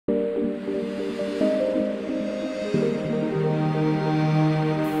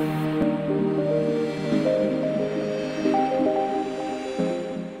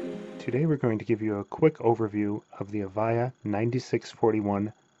to give you a quick overview of the Avaya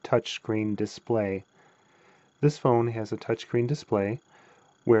 9641 touchscreen display. This phone has a touchscreen display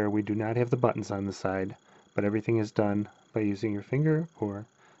where we do not have the buttons on the side, but everything is done by using your finger or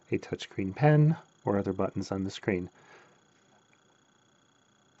a touchscreen pen or other buttons on the screen.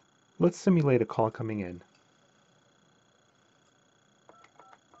 Let's simulate a call coming in.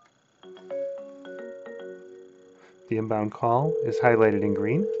 The inbound call is highlighted in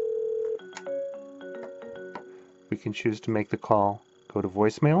green. We can choose to make the call go to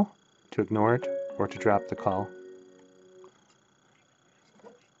voicemail, to ignore it, or to drop the call.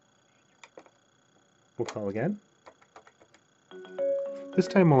 We'll call again. This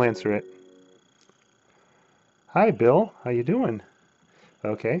time we'll answer it. Hi Bill, how you doing?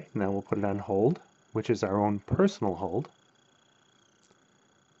 Okay, now we'll put it on hold, which is our own personal hold.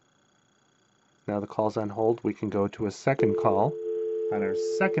 Now the call's on hold, we can go to a second call on our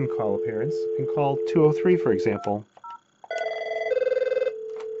second call appearance and call 203, for example.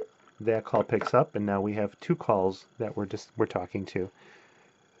 That call picks up, and now we have two calls that we're talking to.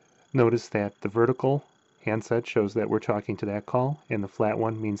 Notice that the vertical handset shows that we're talking to that call, and the flat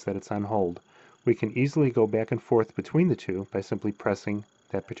one means that it's on hold. We can easily go back and forth between the two by simply pressing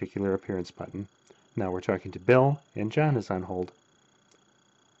that particular appearance button. Now we're talking to Bill, and John is on hold.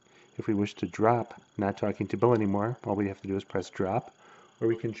 If we wish to drop, not talking to Bill anymore, all we have to do is press drop, or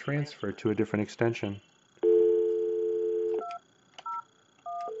we can transfer to a different extension.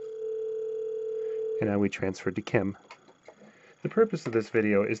 And now we transfer to Kim. The purpose of this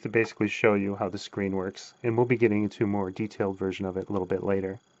video is to basically show you how the screen works, and we'll be getting into a more detailed version of it a little bit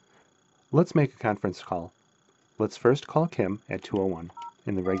later. Let's make a conference call. Let's first call Kim at 201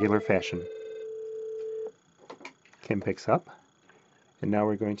 in the regular fashion. Kim picks up, and now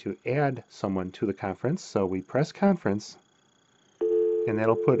we're going to add someone to the conference, so we press conference, and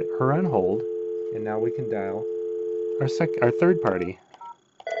that'll put her on hold, and now we can dial our third party.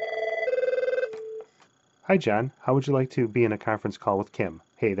 Hi John, how would you like to be in a conference call with Kim?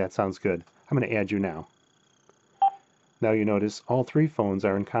 Hey, that sounds good. I'm going to add you now. Now you notice all three phones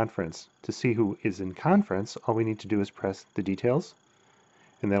are in conference. To see who is in conference, all we need to do is press the details,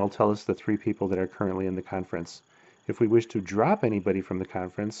 and that'll tell us the three people that are currently in the conference. If we wish to drop anybody from the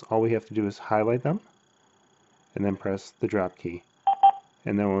conference, all we have to do is highlight them, and then press the drop key.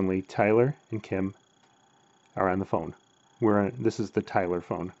 And then only Tyler and Kim are on the phone. This is the Tyler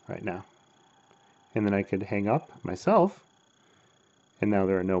phone right now. And then I could hang up myself, and now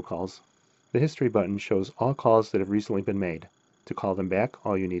there are no calls. The history button shows all calls that have recently been made. To call them back,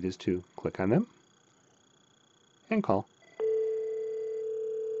 all you need is to click on them and call.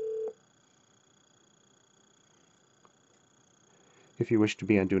 If you wish to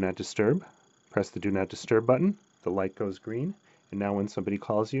be on Do Not Disturb, press the Do Not Disturb button, the light goes green, and now when somebody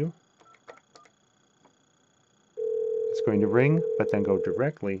calls you, it's going to ring, but then go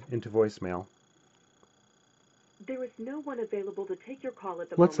directly into voicemail. There is no one available to take your call at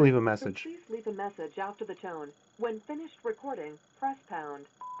the moment. Let's leave a message. So please leave a message after the tone. When finished recording, press pound.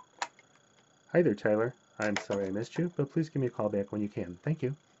 Hi there, Tyler. I'm sorry I missed you, but please give me a call back when you can. Thank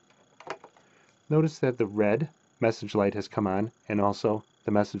you. Notice that the red message light has come on, and also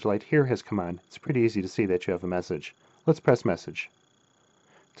the message light here has come on. It's pretty easy to see that you have a message. Let's press message.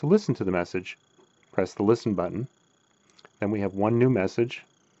 To listen to the message, press the listen button. Then we have one new message,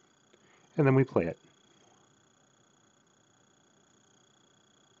 and then we play it.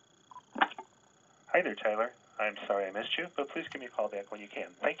 Hi there, Tyler. I'm sorry I missed you, but please give me a call back when you can.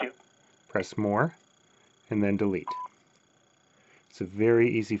 Thank you. Press more, and then delete. It's a very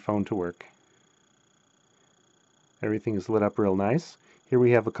easy phone to work. Everything is lit up real nice. Here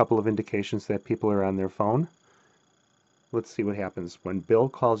we have a couple of indications that people are on their phone. Let's see what happens. When Bill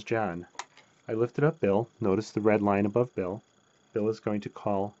calls John, I lifted up Bill. Notice the red line above Bill. Bill is going to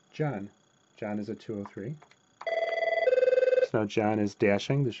call John. John is at 203. So now John is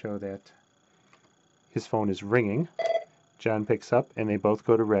dashing to show that his phone is ringing. John picks up, and they both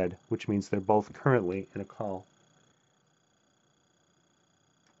go to red, which means they're both currently in a call.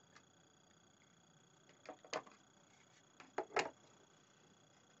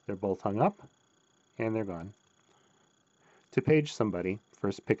 They're both hung up, and they're gone. To page somebody,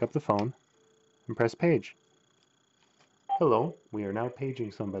 first pick up the phone and press page. Hello, we are now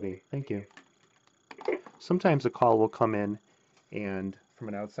paging somebody. Thank you. Sometimes a call will come in and from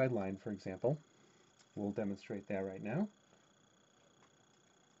an outside line, for example. We'll demonstrate that right now.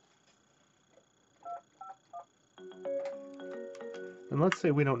 And let's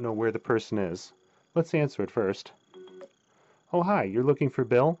say we don't know where the person is. Let's answer it first. Oh, hi, you're looking for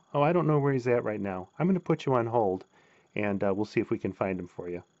Bill? Oh, I don't know where he's at right now. I'm going to put you on hold, and we'll see if we can find him for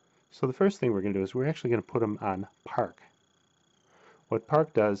you. So the first thing we're going to do is we're actually going to put them on park. What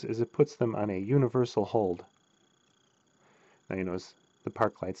park does is it puts them on a universal hold. Now you notice the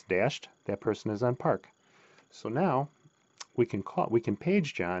park light's dashed. That person is on park. So now we can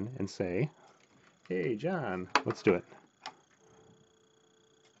page John and say, "Hey John, let's do it.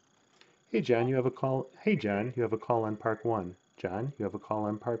 Hey John, you have a call. Hey John, you have a call on park 1. John, you have a call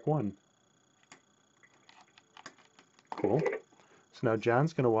on park 1." Cool. So now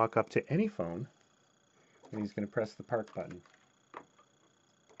John's going to walk up to any phone and he's going to press the park button.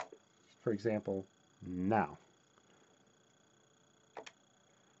 For example, now.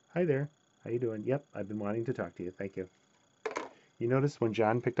 "Hi there. How you doing? Yep, I've been wanting to talk to you. Thank you." You notice when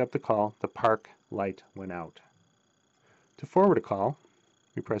John picked up the call, the park light went out. To forward a call,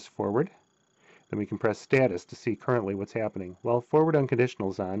 we press forward. Then we can press status to see currently what's happening. Well, forward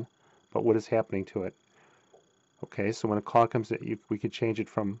unconditional is on, but what is happening to it? Okay, so when a call comes in, we could change it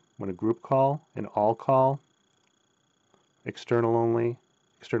from when a group call, an all call, external only,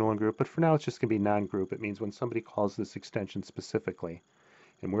 external and group, but for now it's just going to be non-group. It means when somebody calls this extension specifically.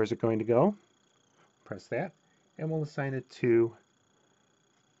 And where is it going to go? Press that, and we'll assign it to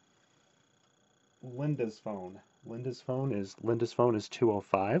Linda's phone. Linda's phone is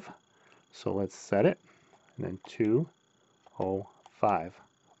 205. So let's set it, and then 205.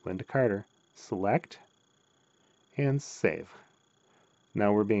 Linda Carter. Select and save.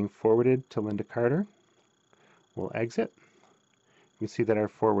 Now we're being forwarded to Linda Carter. We'll exit. You can see that our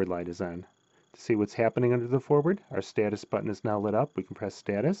forward light is on. To see what's happening under the forward, our status button is now lit up. We can press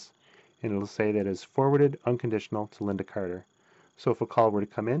status, and it'll say that is forwarded unconditional to Linda Carter. So if a call were to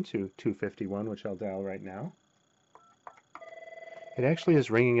come into 251, which I'll dial right now, it actually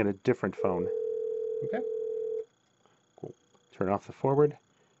is ringing at a different phone. Okay? Cool. Turn off the forward,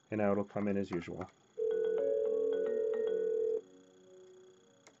 and now it'll come in as usual.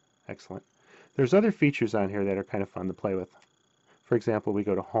 Excellent. There's other features on here that are kind of fun to play with. For example, we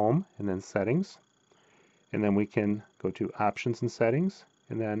go to Home and then Settings, and then we can go to Options and Settings,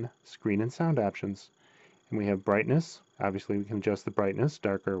 and then Screen and Sound Options. And we have brightness. Obviously, we can adjust the brightness,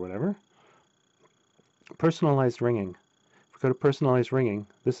 darker or whatever. Personalized ringing. If we go to personalized ringing,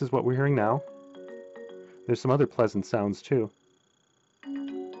 this is what we're hearing now. There's some other pleasant sounds too.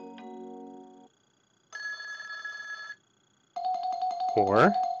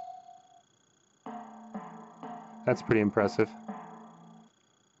 Or, that's pretty impressive.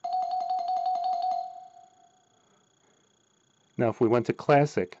 Now if we went to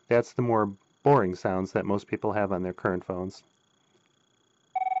classic, that's the more boring sounds that most people have on their current phones.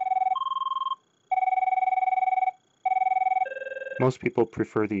 Most people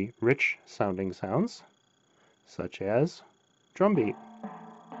prefer the rich sounding sounds, such as drum beat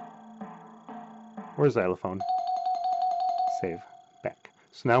or xylophone. Save. Back.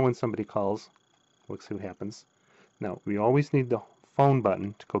 So now when somebody calls, let's see what happens. Now, we always need the phone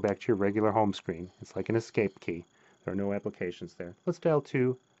button to go back to your regular home screen. It's like an escape key. There are no applications there. Let's dial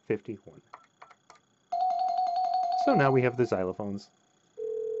 251. So now we have the xylophones.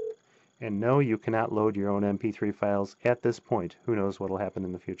 And no, you cannot load your own MP3 files at this point. Who knows what will happen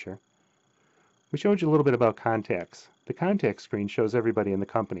in the future. We showed you a little bit about contacts. The contact screen shows everybody in the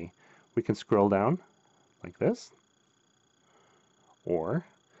company. We can scroll down like this, or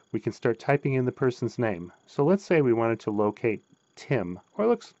we can start typing in the person's name. So let's say we wanted to locate Tim, or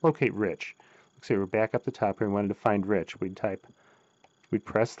let's locate Rich. Let's say we're back up the top here and wanted to find Rich. We'd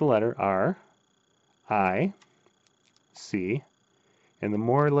press the letter R, I, C, and the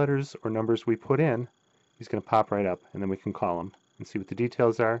more letters or numbers we put in, he's going to pop right up, and then we can call him and see what the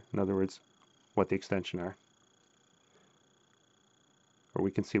details are. In other words, what the extension are. Or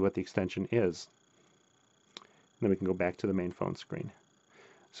we can see what the extension is. And then we can go back to the main phone screen.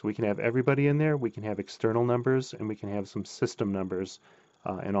 So we can have everybody in there, we can have external numbers, and we can have some system numbers,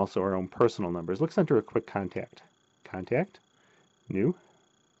 and also our own personal numbers. Let's enter a quick contact. Contact, new,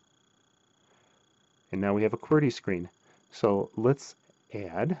 and now we have a QWERTY screen. So let's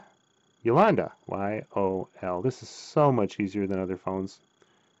add Yolanda, Y-O-L. This is so much easier than other phones.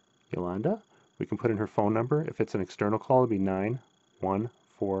 Yolanda, we can put in her phone number. If it's an external call, it'd be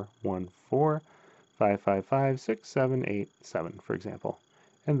 91414-555-6787, for example.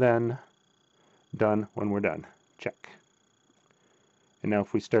 And then done when we're done. Check. And now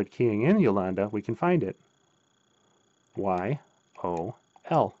if we start keying in Yolanda, we can find it.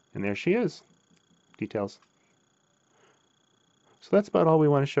 Y-O-L. And there she is. Details. So that's about all we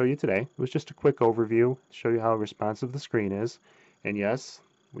want to show you today. It was just a quick overview, show you how responsive the screen is. And yes,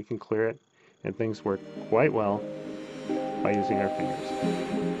 we can clear it, and things work quite well by using our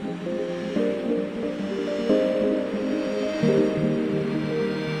fingers.